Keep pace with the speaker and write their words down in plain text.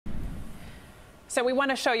So we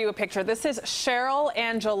want to show you a picture. This is Cheryl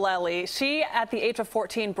Angelelli. She, at the age of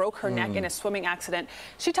 14, broke her neck in a swimming accident.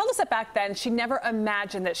 She told us that back then she never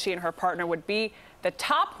imagined that she and her partner would be the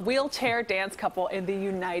top wheelchair dance couple in the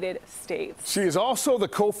United States. She is also the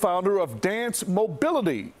co-founder of Dance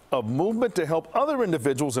Mobility, a movement to help other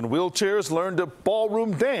individuals in wheelchairs learn to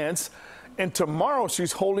ballroom dance. And tomorrow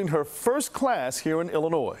she's holding her first class here in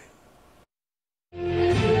Illinois.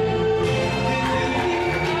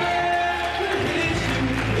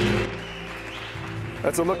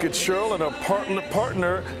 That's a look at Cheryl and her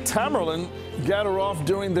partner, Tamerlan, Gadaroff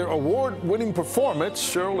during their award-winning performance.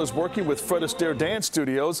 Cheryl is working with Fred Astaire Dance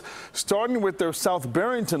Studios, starting with their South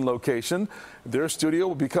Barrington location. Their studio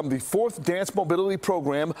will become the 4th dance mobility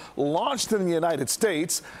program launched in the United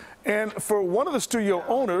States. And for one of the studio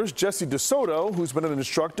owners, Jesse DeSoto, who's been an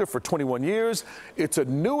instructor for 21 years, it's a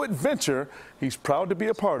new adventure he's proud to be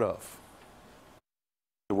a part of.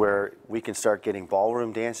 Where we can start getting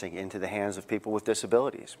ballroom dancing into the hands of people with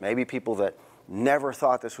disabilities, maybe people that never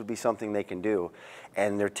thought this would be something they can do,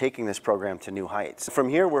 and they're taking this program to new heights. From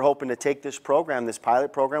here, we're hoping to take this program, this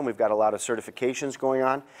pilot program, we've got a lot of certifications going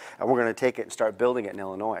on, and we're going to take it and start building it in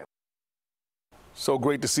Illinois. So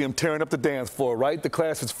great to see him tearing up the dance floor, right? The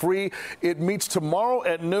class is free. It meets tomorrow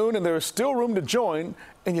at noon, and there is still room to join,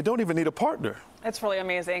 and you don't even need a partner. It's really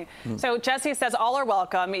amazing. So Jesse says all are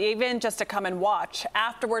welcome, even just to come and watch.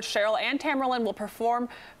 Afterwards, Cheryl and Tamerlan will perform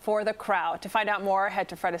for the crowd. To find out more, head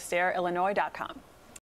to FredAstaireIllinois.com.